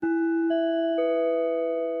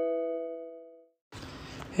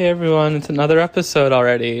Hey everyone, it's another episode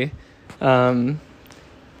already.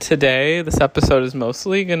 Today, this episode is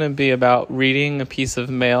mostly going to be about reading a piece of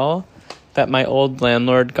mail that my old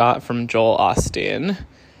landlord got from Joel Osteen.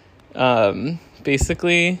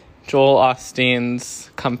 Basically, Joel Osteen's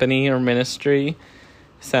company or ministry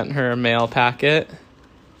sent her a mail packet.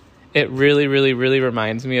 It really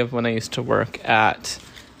reminds me of when I used to work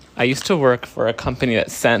for a company that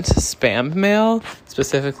sent spam mail,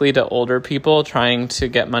 specifically to older people, trying to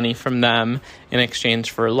get money from them in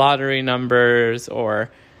exchange for lottery numbers or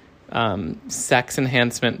sex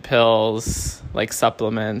enhancement pills, like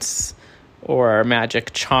supplements, or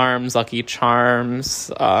magic charms, lucky charms.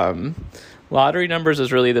 Lottery numbers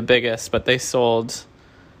is really the biggest, but they sold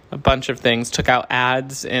a bunch of things, took out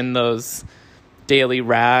ads in those daily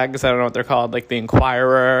rags, I don't know what they're called, like the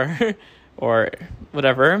Inquirer or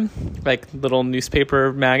whatever, like little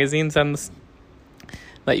newspaper magazines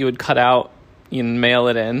that you would cut out and mail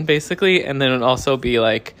it in, basically. And then it would also be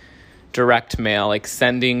like direct mail, like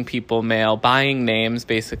sending people mail, buying names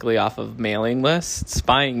basically off of mailing lists,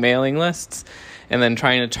 buying mailing lists, and then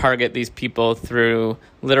trying to target these people through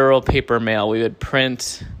literal paper mail. We would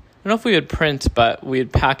print, I don't know if we would print, but we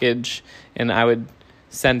would package, and I would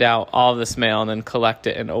send out all of this mail and then collect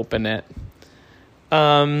it and open it.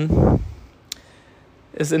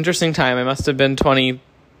 It's an interesting time. I must have been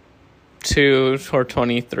 22 or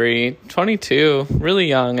 23, 22, really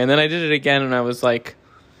young. And then I did it again when I was like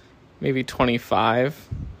maybe 25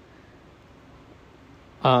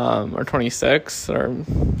 or 26 or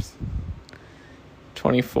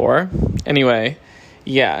 24. Anyway,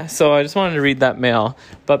 yeah, so I just wanted to read that mail.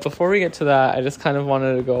 But before we get to that, I just kind of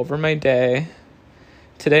wanted to go over my day.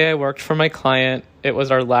 Today I worked for my client. It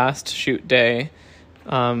was our last shoot day.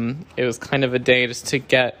 It was kind of a day just to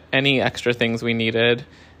get any extra things we needed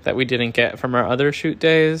that we didn't get from our other shoot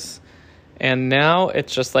days. And now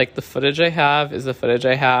it's just like the footage I have is the footage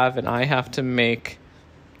I have, and I have to make,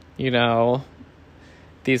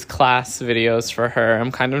 these class videos for her.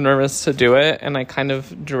 I'm kind of nervous to do it, and I kind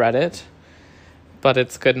of dread it, but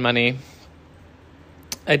it's good money.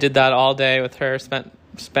 I did that all day with her,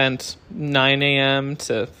 spent 9 a.m.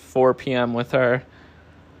 to 4 p.m. with her.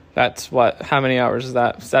 That's how many hours is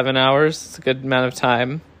that? 7 hours. It's a good amount of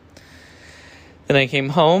time. Then I came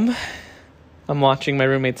home. I'm watching my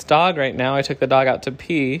roommate's dog right now. I took the dog out to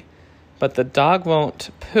pee, but the dog won't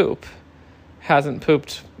poop. Hasn't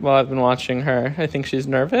pooped while I've been watching her. I think she's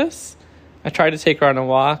nervous. I tried to take her on a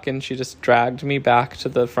walk, and she just dragged me back to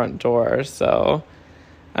the front door. So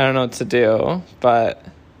I don't know what to do, but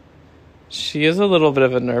she is a little bit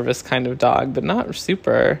of a nervous kind of dog, but not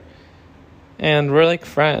super. And we're like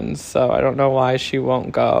friends, so I don't know why she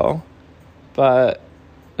won't go. But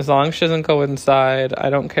as long as she doesn't go inside,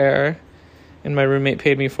 I don't care. And my roommate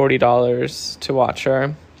paid me $40 to watch her.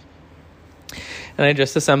 And I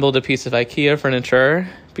just assembled a piece of IKEA furniture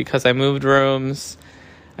because I moved rooms.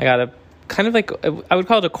 I got a kind of like, I would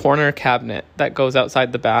call it a corner cabinet that goes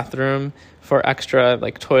outside the bathroom for extra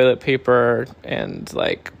like toilet paper and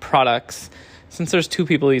like products. Since there's 2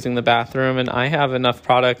 people using the bathroom and I have enough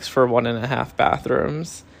products for 1.5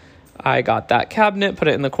 bathrooms, I got that cabinet, put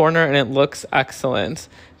it in the corner, and it looks excellent.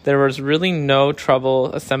 There was really no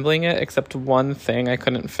trouble assembling it except one thing I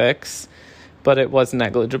couldn't fix, but it was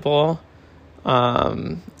negligible.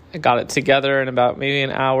 I got it together in about maybe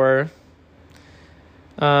an hour.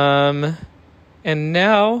 And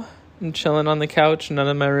now I'm chilling on the couch. None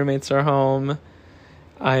of my roommates are home.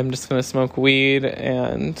 I'm just going to smoke weed,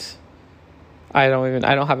 and I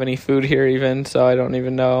don't have any food here even, so I don't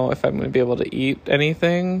even know if I'm going to be able to eat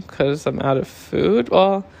anything because I'm out of food.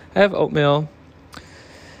 Well, I have oatmeal.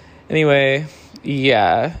 Anyway,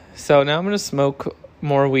 yeah. So now I'm going to smoke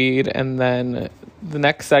more weed, and then the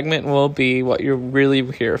next segment will be what you're really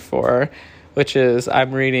here for, which is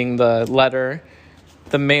I'm reading the letter,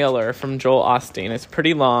 the mailer from Joel Osteen. It's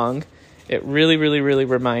pretty long. It really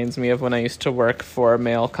reminds me of when I used to work for a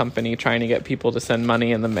mail company trying to get people to send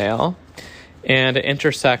money in the mail. And it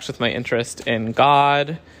intersects with my interest in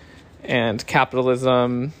God and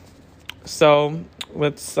capitalism. So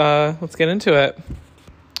let's get into it.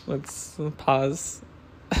 Let's pause.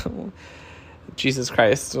 Jesus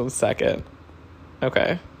Christ, 1 second.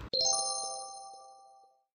 Okay.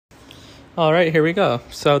 All right, here we go.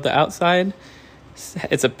 So the outside,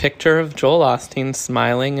 it's a picture of Joel Osteen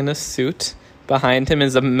smiling in a suit. Behind him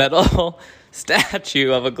is a metal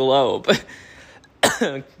statue of a globe.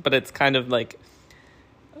 But it's kind of like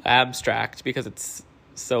abstract because it's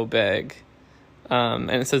so big.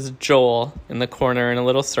 And it says Joel in the corner in a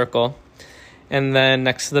little circle. And then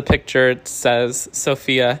next to the picture it says,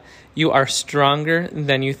 Sophia, you are stronger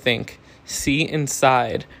than you think. See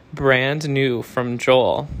inside, brand new from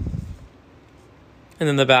Joel. And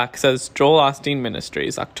then the back says Joel Osteen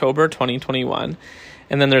Ministries, October 2021.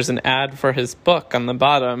 And then there's an ad for his book on the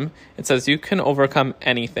bottom. It says, you can overcome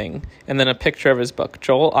anything. And then a picture of his book,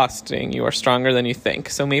 Joel Osteen, You Are Stronger Than You Think.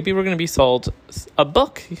 So maybe we're going to be sold a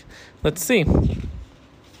book. Let's see.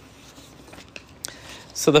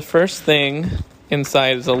 So the first thing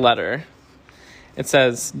inside is a letter. It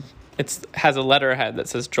has a letterhead that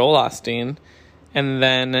says Joel Osteen. And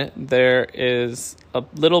then there is a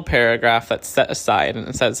little paragraph that's set aside. And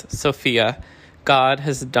it says, Sophia, God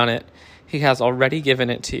has done it. He has already given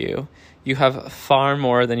it to you. You have far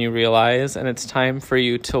more than you realize, and it's time for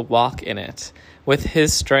you to walk in it. With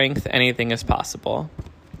his strength, anything is possible.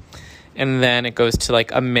 And then it goes to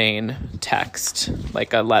like a main text,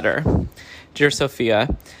 like a letter. Dear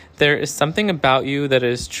Sophia, there is something about you that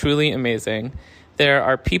is truly amazing. There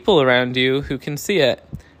are people around you who can see it.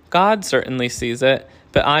 God certainly sees it,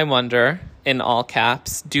 but I wonder, in all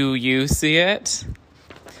caps, do you see it?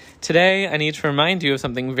 Today, I need to remind you of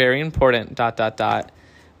something very important, ...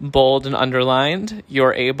 Bold and underlined,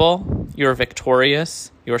 you're able, you're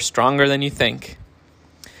victorious, you're stronger than you think.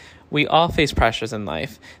 We all face pressures in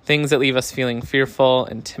life, things that leave us feeling fearful,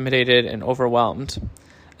 intimidated, and overwhelmed.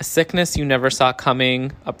 A sickness you never saw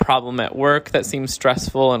coming, a problem at work that seems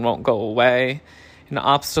stressful and won't go away, an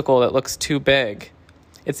obstacle that looks too big.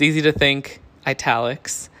 It's easy to think,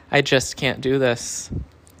 italics, I just can't do this.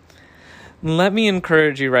 Let me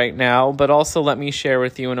encourage you right now, but also let me share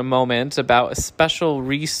with you in a moment about a special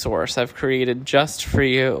resource I've created just for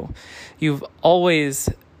you. You always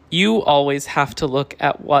have to look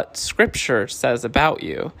at what Scripture says about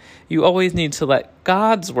you. You always need to let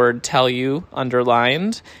God's word tell you,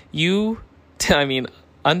 underlined,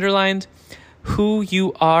 who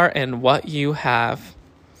you are and what you have.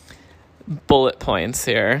 Bullet points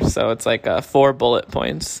here. So it's like 4 bullet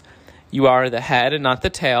points. You are the head and not the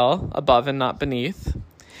tail, above and not beneath.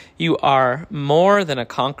 You are more than a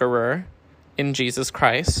conqueror in Jesus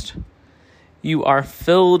Christ. You are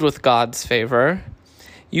filled with God's favor.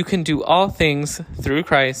 You can do all things through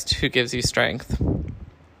Christ who gives you strength.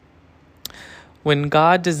 When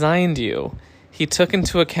God designed you, he took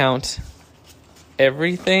into account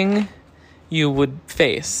everything you would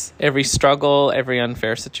face, every struggle, every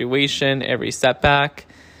unfair situation, every setback.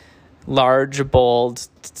 Large, bold,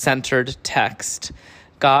 centered text.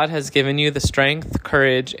 God has given you the strength,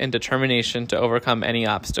 courage, and determination to overcome any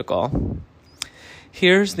obstacle.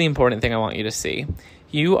 Here's the important thing I want you to see.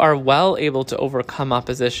 You are well able to overcome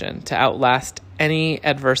opposition, to outlast any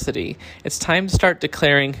adversity. It's time to start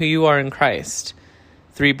declaring who you are in Christ.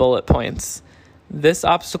 3 bullet points. This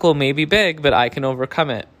obstacle may be big, but I can overcome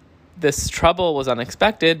it. This trouble was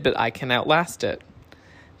unexpected, but I can outlast it.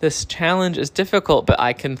 This challenge is difficult, but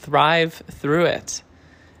I can thrive through it.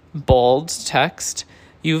 Bold text,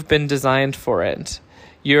 you've been designed for it.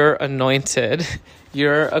 You're anointed.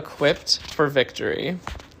 You're equipped for victory.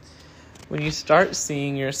 When you start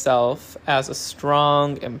seeing yourself as a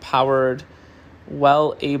strong, empowered,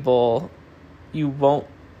 well-able, you won't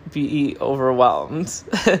be overwhelmed.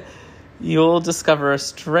 You'll discover a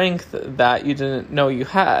strength that you didn't know you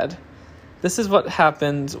had. This is what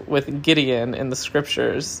happened with Gideon in the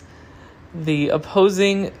scriptures. The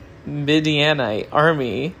opposing Midianite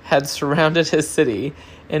army had surrounded his city,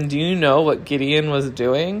 and do you know what Gideon was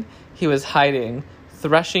doing? He was hiding,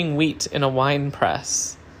 threshing wheat in a wine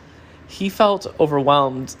press. He felt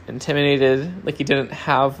overwhelmed, intimidated, like he didn't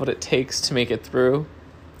have what it takes to make it through.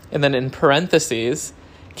 And then in parentheses,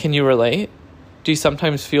 can you relate? Do you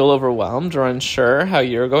sometimes feel overwhelmed or unsure how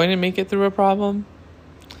you're going to make it through a problem?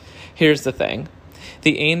 Here's the thing.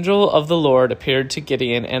 The angel of the Lord appeared to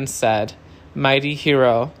Gideon and said, Mighty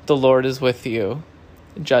hero, the Lord is with you.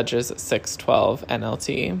 Judges 6:12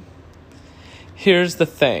 NLT. Here's the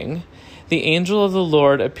thing. The angel of the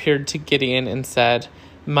Lord appeared to Gideon and said,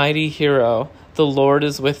 Mighty hero, the Lord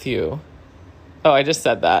is with you. Oh, I just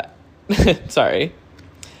said that. Sorry.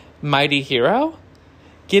 Mighty hero?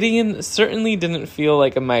 Gideon certainly didn't feel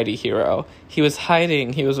like a mighty hero. He was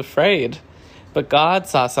hiding. He was afraid. But God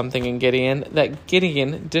saw something in Gideon that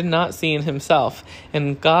Gideon did not see in himself.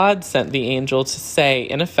 And God sent the angel to say,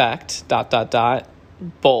 in effect, ...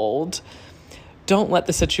 bold, don't let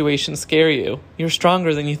the situation scare you. You're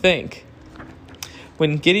stronger than you think.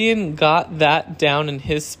 When Gideon got that down in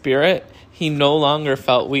his spirit, he no longer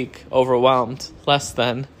felt weak, overwhelmed, less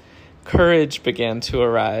than. Courage began to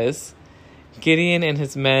arise. Gideon and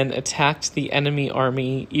his men attacked the enemy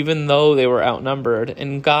army even though they were outnumbered,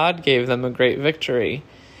 and God gave them a great victory.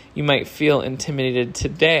 You might feel intimidated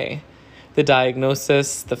today, The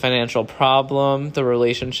diagnosis, the financial problem, the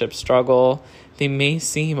relationship struggle, they may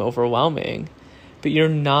seem overwhelming, but you're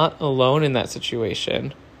not alone in that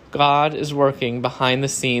situation. God is working behind the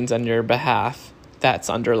scenes on your behalf. That's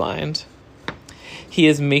underlined. He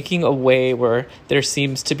is making a way where there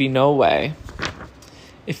seems to be no way.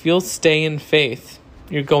 If you'll stay in faith,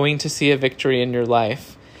 you're going to see a victory in your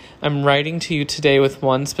life. I'm writing to you today with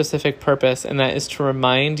one specific purpose, and that is to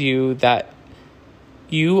remind you that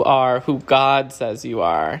you are who God says you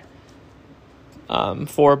are.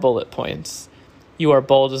 4 bullet points. You are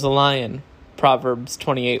bold as a lion, Proverbs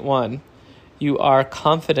 28:1. You are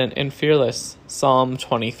confident and fearless, Psalm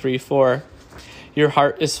 23:4. Your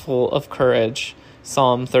heart is full of courage,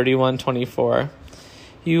 Psalm 31:24.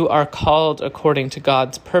 You are called according to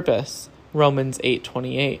God's purpose, Romans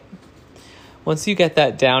 8:28. Once you get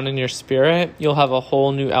that down in your spirit, you'll have a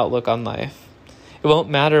whole new outlook on life. It won't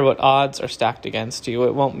matter what odds are stacked against you.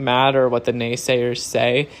 It won't matter what the naysayers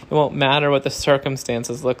say. It won't matter what the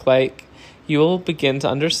circumstances look like. You'll begin to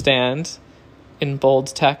understand, in bold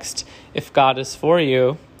text, if God is for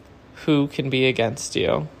you, who can be against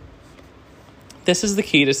you? This is the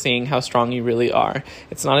key to seeing how strong you really are.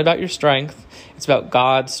 It's not about your strength. It's about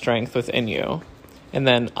God's strength within you. And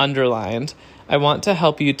then underlined, I want to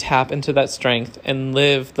help you tap into that strength and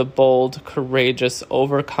live the bold, courageous,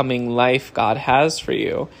 overcoming life God has for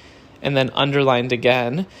you. And then underlined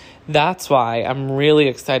again, that's why I'm really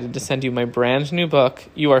excited to send you my brand new book,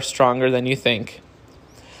 You Are Stronger Than You Think.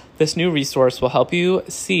 This new resource will help you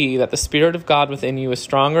see that the Spirit of God within you is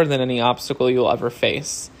stronger than any obstacle you'll ever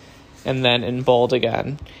face. And then in bold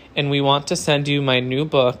again. And we want to send you my new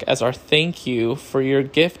book as our thank you for your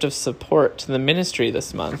gift of support to the ministry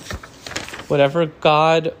this month. Whatever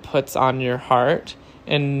God puts on your heart,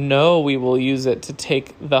 and know we will use it to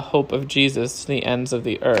take the hope of Jesus to the ends of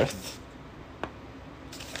the earth.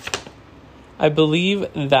 I believe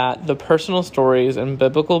that the personal stories and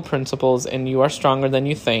biblical principles in You Are Stronger Than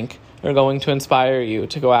You Think are going to inspire you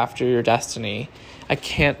to go after your destiny. I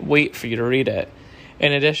can't wait for you to read it.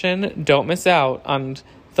 In addition, don't miss out on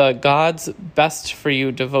the God's Best for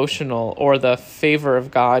You devotional or the Favor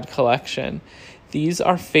of God collection. These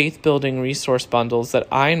are faith-building resource bundles that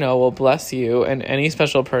I know will bless you and any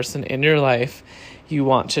special person in your life you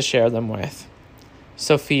want to share them with.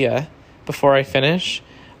 Sophia, before I finish,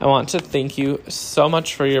 I want to thank you so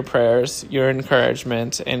much for your prayers, your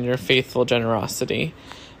encouragement, and your faithful generosity.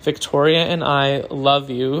 Victoria and I love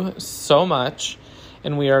you so much,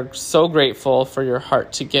 and we are so grateful for your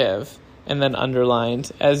heart to give. And then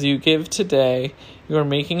underlined, as you give today, you are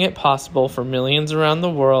making it possible for millions around the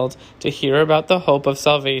world to hear about the hope of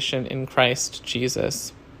salvation in Christ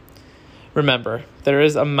Jesus. Remember, there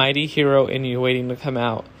is a mighty hero in you waiting to come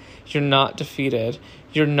out. You're not defeated.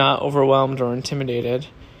 You're not overwhelmed or intimidated.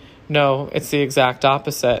 No, it's the exact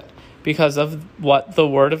opposite. Because of what the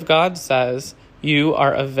Word of God says, you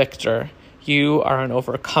are a victor. You are an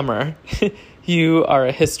overcomer. You are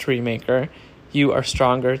a history maker. You are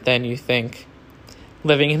stronger than you think.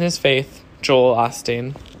 Living in His faith, Joel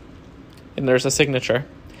Osteen. And there's a signature.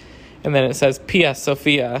 And then it says, P.S.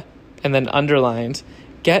 Sophia, and then underlined,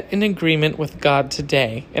 get in agreement with God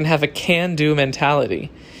today and have a can-do mentality.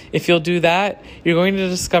 If you'll do that, you're going to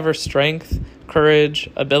discover strength, courage,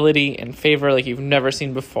 ability, and favor like you've never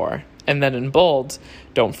seen before. And then in bold,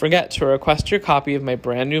 don't forget to request your copy of my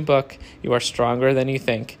brand new book, You Are Stronger Than You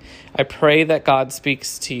Think. I pray that God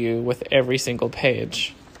speaks to you with every single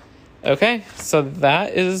page. Okay, so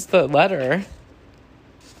that is the letter.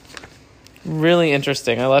 Really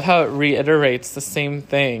interesting. I love how it reiterates the same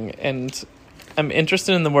thing. And I'm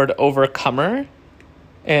interested in the word overcomer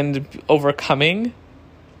and overcoming.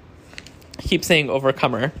 I keep saying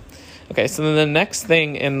overcomer. Okay, so then the next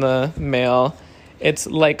thing in the mail, it's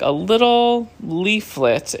like a little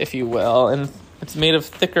leaflet, if you will, and it's made of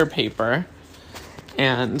thicker paper.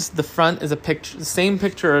 And the front is a picture, the same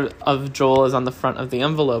picture of Joel is on the front of the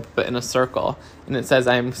envelope, but in a circle. And it says,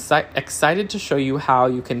 I am excited to show you how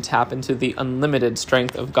you can tap into the unlimited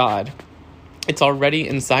strength of God. It's already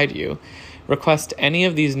inside you. Request any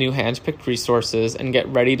of these new hand-picked resources and get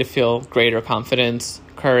ready to feel greater confidence,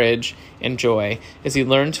 courage, and joy as you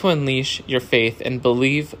learn to unleash your faith and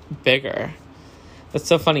believe bigger. That's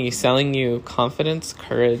so funny, selling you confidence,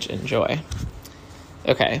 courage, and joy.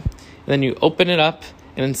 Okay. And then you open it up,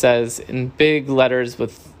 and it says in big letters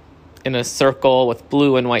in a circle with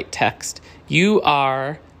blue and white text, you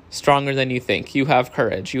are stronger than you think. You have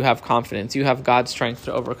courage. You have confidence. You have God's strength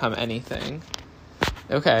to overcome anything.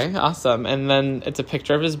 Okay, awesome. And then it's a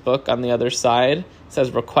picture of his book on the other side. It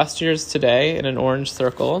says request yours today in an orange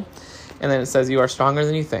circle. And then it says, you are stronger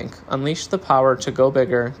than you think. Unleash the power to go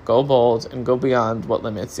bigger, go bold, and go beyond what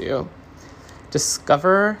limits you.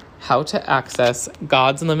 Discover how to access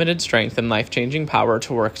God's unlimited strength and life-changing power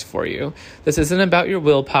to work for you. This isn't about your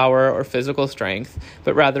willpower or physical strength,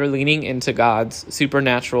 but rather leaning into God's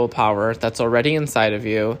supernatural power that's already inside of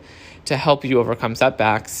you to help you overcome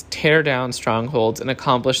setbacks, tear down strongholds, and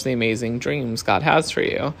accomplish the amazing dreams God has for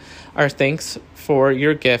you. Our thanks for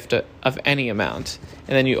your gift of any amount.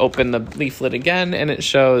 And then you open the leaflet again, and it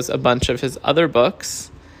shows a bunch of his other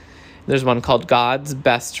books. There's one called God's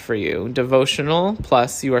Best for You, devotional,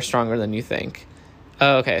 plus You Are Stronger Than You Think.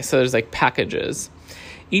 Okay, so there's like packages.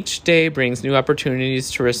 Each day brings new opportunities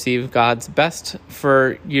to receive God's best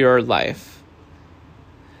for your life.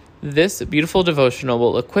 This beautiful devotional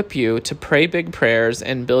will equip you to pray big prayers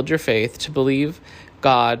and build your faith to believe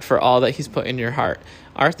God for all that he's put in your heart.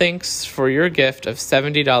 Our thanks for your gift of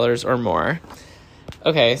 $70 or more.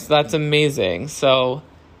 Okay, so that's amazing. So,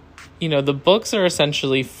 the books are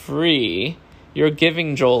essentially free. You're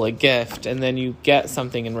giving Joel a gift, and then you get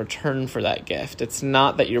something in return for that gift. It's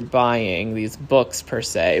not that you're buying these books per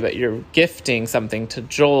se, but you're gifting something to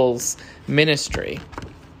Joel's ministry.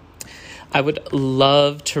 I would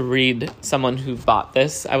love to read someone who bought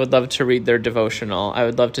this. I would love to read their devotional. I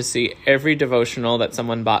would love to see every devotional that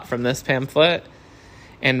someone bought from this pamphlet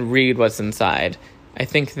and read what's inside. I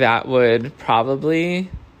think that would probably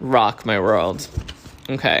rock my world.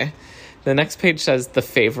 Okay. The next page says the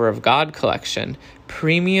Favor of God collection,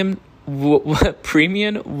 premium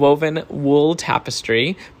woven wool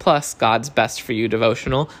tapestry, plus God's Best for You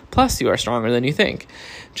devotional, plus You Are Stronger Than You Think.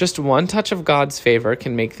 Just one touch of God's favor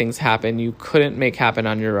can make things happen you couldn't make happen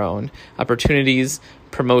on your own. Opportunities,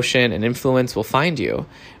 promotion, and influence will find you.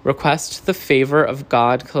 Request the Favor of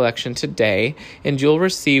God collection today, and you'll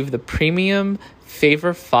receive the premium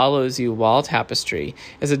Favor Follows You wall tapestry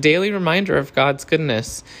as a daily reminder of God's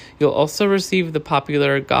goodness. You'll also receive the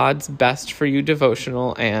popular God's Best for You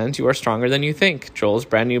devotional and You Are Stronger Than You Think, Joel's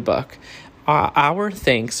brand new book. Our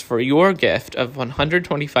thanks for your gift of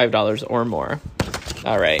 $125 or more.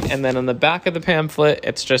 All right, and then on the back of the pamphlet,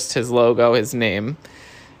 it's just his logo, his name,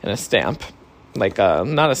 and a stamp. Like,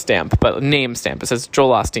 not a stamp, but a name stamp. It says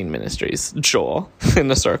Joel Osteen Ministries, Joel,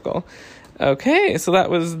 in a circle. Okay, so that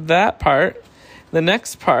was that part. The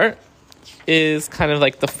next part is kind of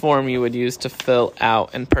like the form you would use to fill out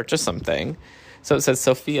and purchase something. So it says,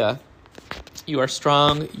 Sophia, you are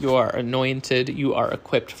strong, you are anointed, you are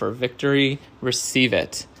equipped for victory, receive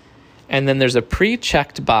it. And then there's a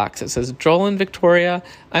pre-checked box that says, Joel and Victoria,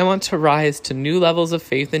 I want to rise to new levels of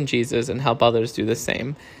faith in Jesus and help others do the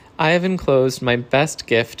same. I have enclosed my best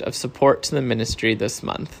gift of support to the ministry this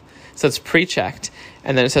month. So it's pre-checked,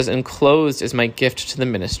 and then it says enclosed is my gift to the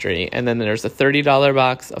ministry, and then there's a $30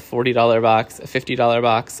 box, a $40 box, a $50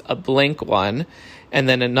 box, a blank one, and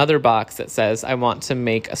then another box that says I want to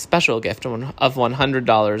make a special gift of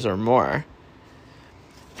 $100 or more.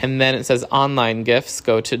 And then it says online gifts.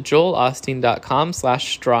 Go to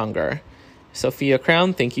joelosteen.com/stronger. Sophia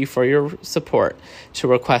Crown, thank you for your support. To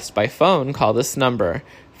request by phone, call this number.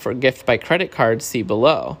 For gift by credit card, see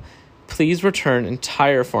below. Please return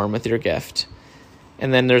entire form with your gift.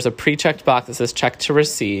 And then there's a pre-checked box that says check to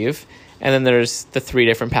receive. And then there's the 3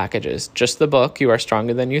 different packages. Just the book, You Are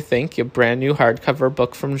Stronger Than You Think, a brand new hardcover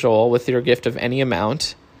book from Joel with your gift of any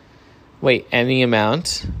amount. Wait, any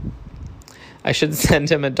amount? I should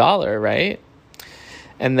send him $1, right?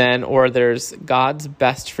 And then, or there's God's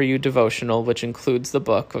Best for You devotional, which includes the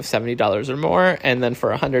book of $70 or more. And then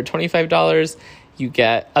for $125, you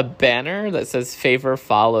get a banner that says Favor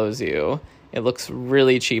Follows You. It looks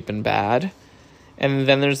really cheap and bad. And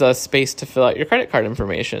then there's a space to fill out your credit card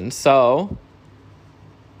information. So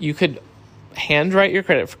you could handwrite your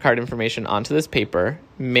credit card information onto this paper,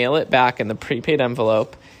 mail it back in the prepaid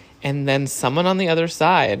envelope, and then someone on the other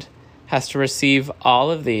side has to receive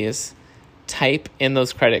all of these, type in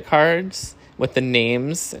those credit cards with the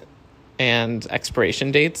names and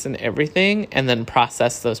expiration dates and everything, and then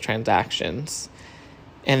process those transactions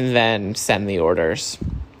and then send the orders.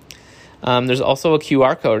 There's also a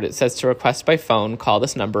QR code. It says to request by phone, call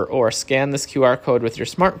this number, or scan this QR code with your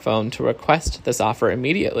smartphone to request this offer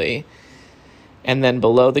immediately. And then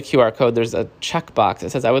below the QR code, there's a checkbox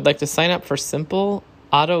that says, I would like to sign up for simple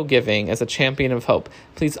auto giving as a champion of hope.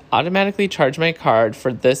 Please automatically charge my card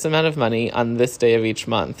for this amount of money on this day of each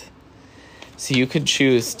month. So you could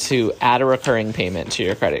choose to add a recurring payment to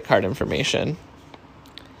your credit card information.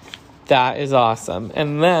 That is awesome.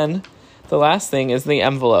 And then the last thing is the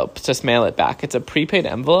envelope. Just mail it back. It's a prepaid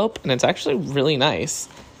envelope, and it's actually really nice.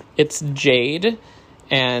 It's jade,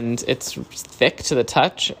 and it's thick to the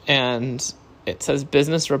touch, and it says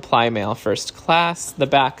business reply mail first class. The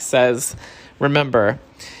back says, remember,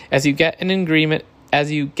 as you get in agreement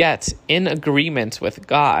with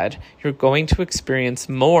God, you're going to experience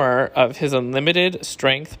more of his unlimited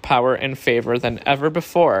strength, power, and favor than ever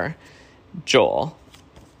before. Joel.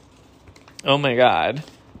 Oh my God.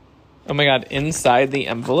 Inside the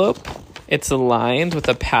envelope, it's aligned with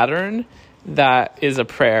a pattern that is a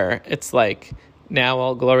prayer. It's like, now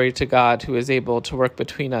all glory to God who is able to work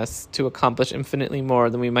between us to accomplish infinitely more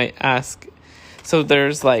than we might ask. So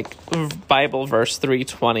there's like Bible verse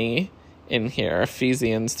 3:20 in here,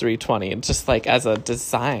 Ephesians 3:20, just like as a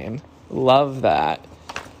design. Love that.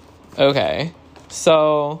 Okay,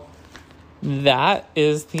 so that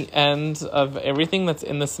is the end of everything that's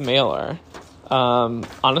in this mailer.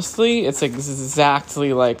 Honestly, it's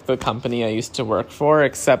exactly like the company I used to work for,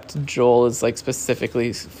 except Joel is like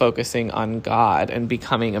specifically focusing on God and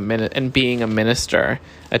being a minister,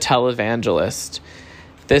 a televangelist.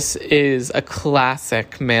 This is a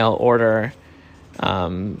classic mail order,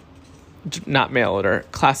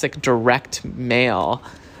 classic direct mail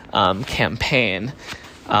campaign,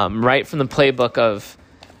 right from the playbook of,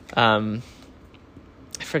 I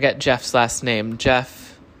forget Jeff's last name,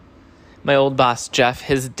 my old boss, Jeff,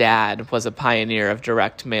 his dad was a pioneer of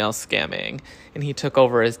direct mail scamming, and he took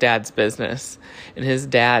over his dad's business, and his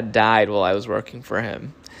dad died while I was working for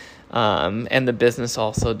him. And the business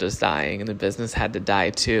also was dying, and the business had to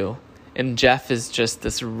die too. And Jeff is just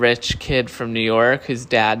this rich kid from New York whose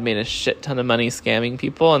dad made a shit ton of money scamming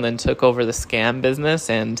people and then took over the scam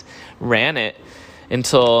business and ran it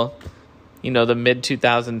until, the mid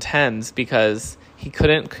 2010s, because he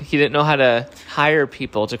didn't know how to hire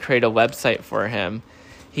people to create a website for him.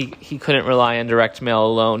 He couldn't rely on direct mail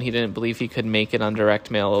alone. He didn't believe he could make it on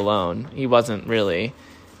direct mail alone. He wasn't really.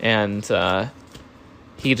 And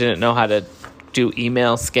he didn't know how to do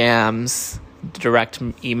email scams, direct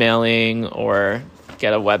emailing, or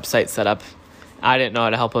get a website set up. I didn't know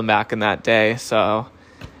how to help him back in that day, so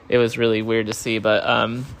it was really weird to see. But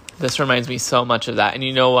this reminds me so much of that. And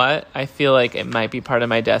you know what? I feel like it might be part of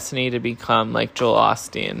my destiny to become like Joel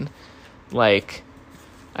Osteen. Like,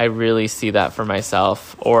 I really see that for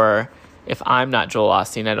myself. Or if I'm not Joel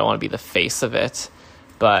Osteen, I don't want to be the face of it.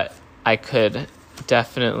 But I could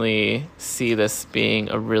definitely see this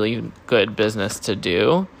being a really good business to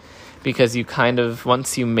do. Because you kind of,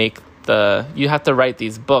 once you make you have to write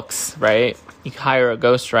these books, right? You hire a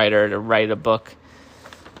ghostwriter to write a book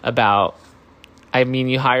about,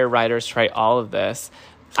 you hire writers to write all of this.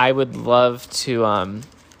 I would love to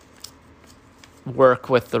work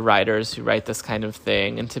with the writers who write this kind of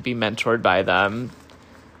thing and to be mentored by them,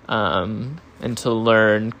 and to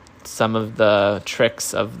learn some of the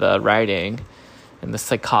tricks of the writing and the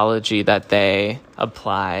psychology that they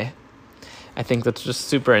apply. I think that's just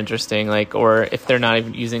super interesting. Or if they're not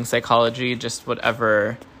even using psychology, just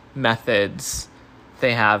whatever methods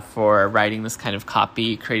they have for writing this kind of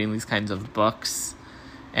copy, creating these kinds of books,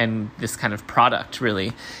 and this kind of product,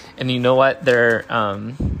 really. And you know what?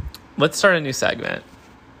 Let's start a new segment.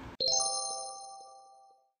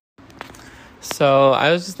 So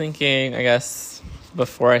I was just thinking, I guess,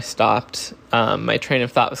 before I stopped, my train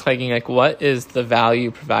of thought was thinking, what is the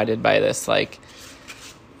value provided by this?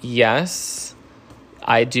 Yes,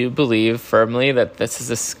 I do believe firmly that this is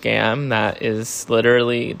a scam that is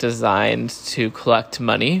literally designed to collect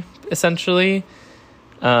money, essentially.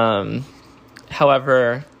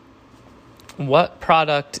 However, what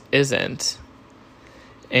product isn't?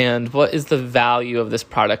 And what is the value of this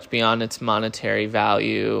product beyond its monetary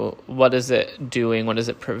value? What is it doing? What is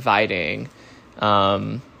it providing?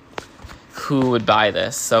 Who would buy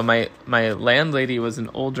this? So my landlady was an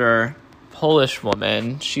older Polish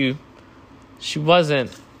woman. She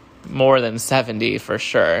wasn't more than 70 for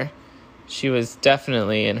sure. She was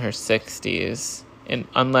definitely in her 60s, and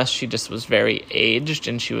unless she just was very aged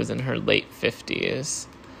and she was in her late 50s.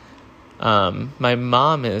 My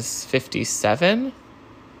mom is 57.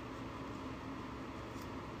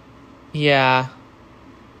 Yeah,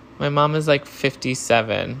 my mom is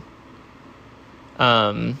 57.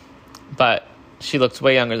 But she looked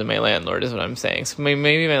way younger than my landlord, is what I'm saying. So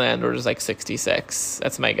maybe my landlord is 66.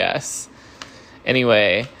 That's my guess.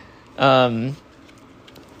 Anyway,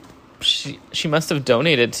 she must have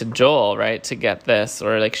donated to Joel, right, to get this,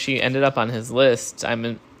 or she ended up on his list.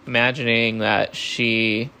 I'm imagining that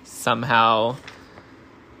she somehow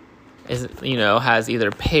is, has either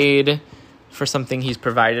paid for something he's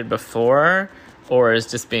provided before, or is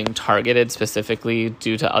just being targeted specifically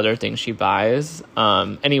due to other things she buys.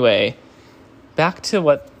 Anyway, back to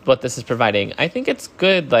what this is providing. I think it's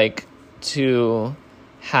good, to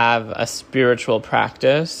have a spiritual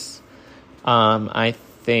practice I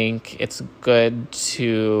think it's good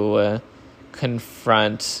to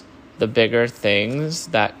confront the bigger things,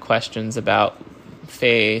 that questions about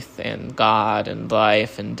faith and God and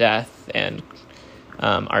life and death and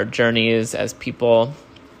our journeys as people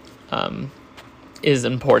is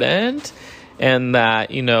important, and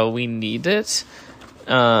that, we need it.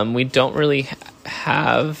 We don't really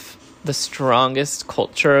have the strongest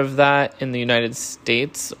culture of that in the United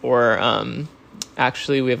States, or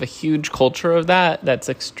actually we have a huge culture of that's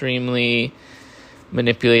extremely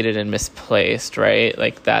manipulated and misplaced, right?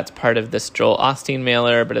 Like, that's part of this Joel Osteen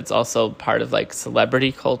mailer, but it's also part of like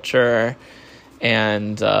celebrity culture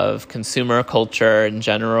and of consumer culture in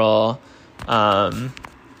general.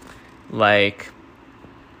 Like,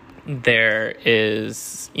 there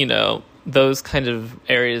is, those kind of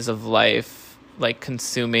areas of life, like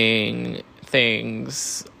consuming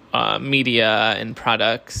things, media and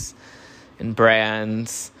products and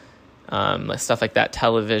brands, stuff like that,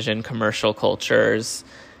 television, commercial cultures,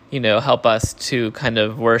 help us to kind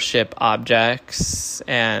of worship objects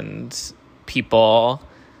and people,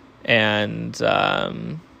 and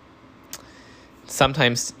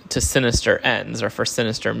sometimes to sinister ends or for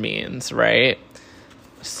sinister means, right?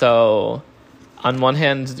 So on one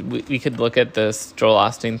hand, we could look at this Joel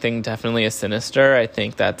Osteen thing definitely as sinister. I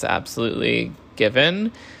think that's absolutely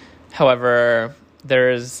given. However,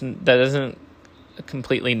 that doesn't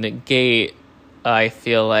completely negate, I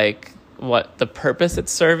feel like, what the purpose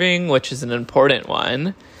it's serving, which is an important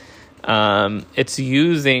one. It's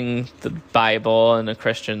using the Bible in a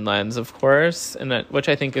Christian lens, of course, which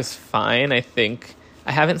I think is fine. I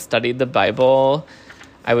haven't studied the Bible.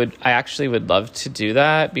 I actually would love to do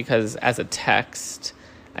that, because as a text,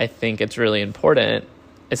 I think it's really important.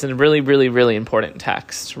 It's a really, really, really important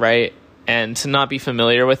text, right? And to not be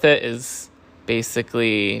familiar with it is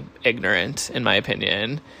basically ignorant, in my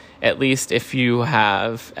opinion, at least if you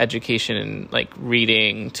have education in like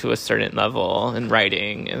reading to a certain level and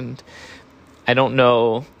writing. And I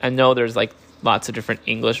know there's like lots of different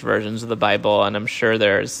English versions of the Bible, and I'm sure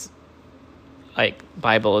there's like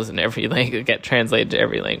Bible is in every language, get translated to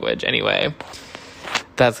every language. Anyway,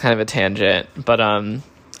 that's kind of a tangent, but I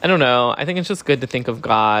don't know. I think it's just good to think of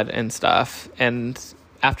God and stuff. And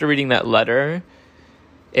after reading that letter,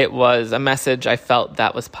 it was a message I felt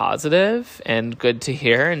that was positive and good to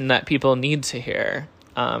hear, and that people need to hear,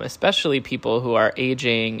 especially people who are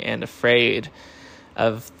aging and afraid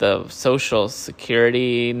of the social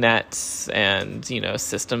security nets and,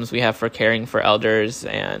 systems we have for caring for elders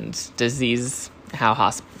and disease,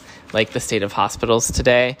 like the state of hospitals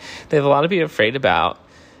today. They have a lot to be afraid about.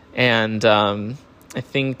 And I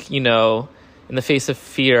think, in the face of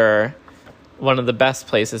fear, one of the best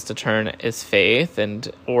places to turn is faith,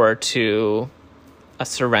 or to a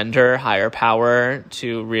surrender, higher power,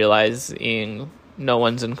 to realizing no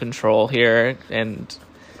one's in control here and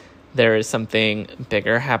there is something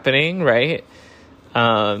bigger happening, right?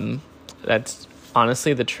 That's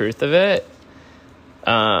honestly the truth of it.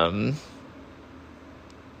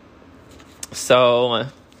 So,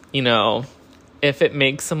 if it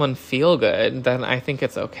makes someone feel good, then I think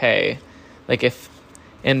it's okay. Like, if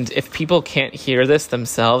people can't hear this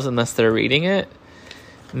themselves unless they're reading it,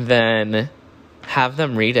 then have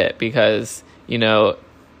them read it, because, if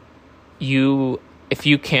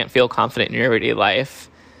you can't feel confident in your everyday life,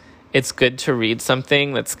 it's good to read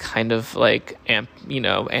something that's kind of like,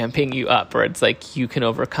 amping you up, where it's like you can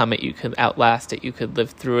overcome it, you can outlast it, you could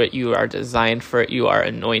live through it, you are designed for it, you are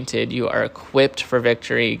anointed, you are equipped for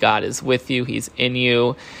victory, God is with you, He's in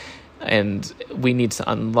you, and we need to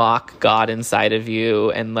unlock God inside of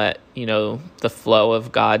you and let, the flow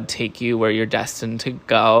of God take you where you're destined to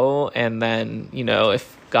go. And then,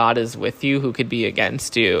 if God is with you, who could be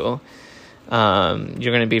against you? You're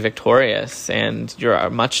going to be victorious, and you're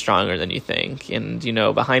much stronger than you think. And,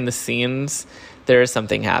 behind the scenes, there is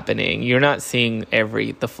something happening. You're not seeing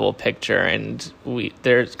the full picture, and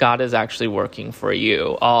God is actually working for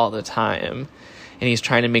you all the time, and He's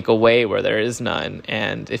trying to make a way where there is none.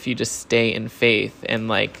 And if you just stay in faith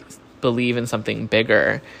and believe in something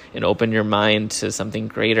bigger and open your mind to something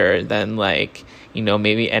greater, then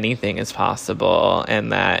maybe anything is possible,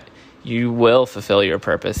 and that you will fulfill your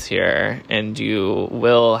purpose here, and you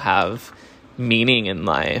will have meaning in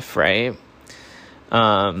life, right?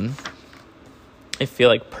 I feel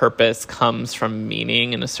like purpose comes from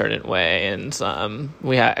meaning in a certain way, and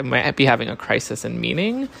we might be having a crisis in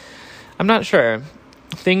meaning. I'm not sure.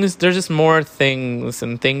 There's just more things,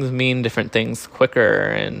 and things mean different things quicker,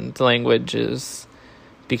 and language is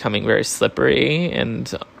becoming very slippery,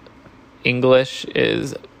 and English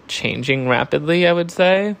is changing rapidly, I would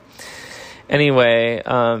say. Anyway,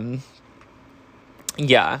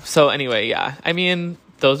 yeah. So anyway, yeah. I mean,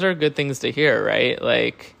 those are good things to hear, right?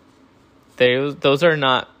 Like, those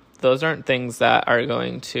aren't things that are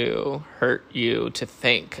going to hurt you to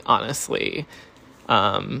think, honestly.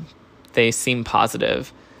 They seem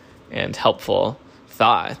positive and helpful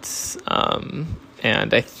thoughts.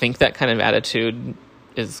 And I think that kind of attitude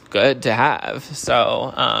is good to have.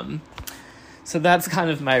 So that's kind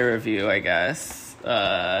of my review, I guess.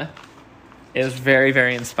 It was very,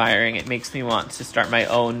 very inspiring. It makes me want to start my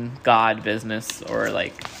own God business, or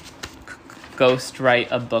like ghost write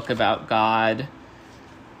a book about God,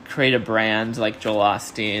 create a brand like Joel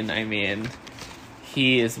Osteen. I mean,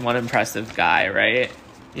 he is one impressive guy, right?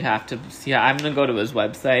 You have to see. I'm going to go to his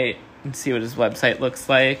website and see what his website looks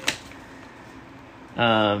like.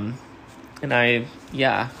 And I'm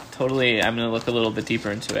going to look a little bit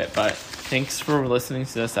deeper into it, but thanks for listening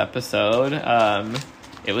to this episode.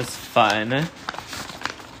 It was fun.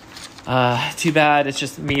 Too bad it's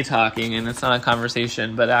just me talking and it's not a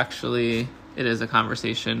conversation, but actually it is a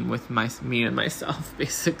conversation with me and myself,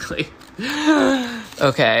 basically.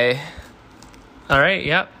 Okay. All right.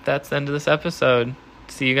 Yep. That's the end of this episode.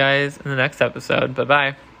 See you guys in the next episode.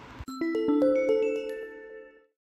 Bye-bye.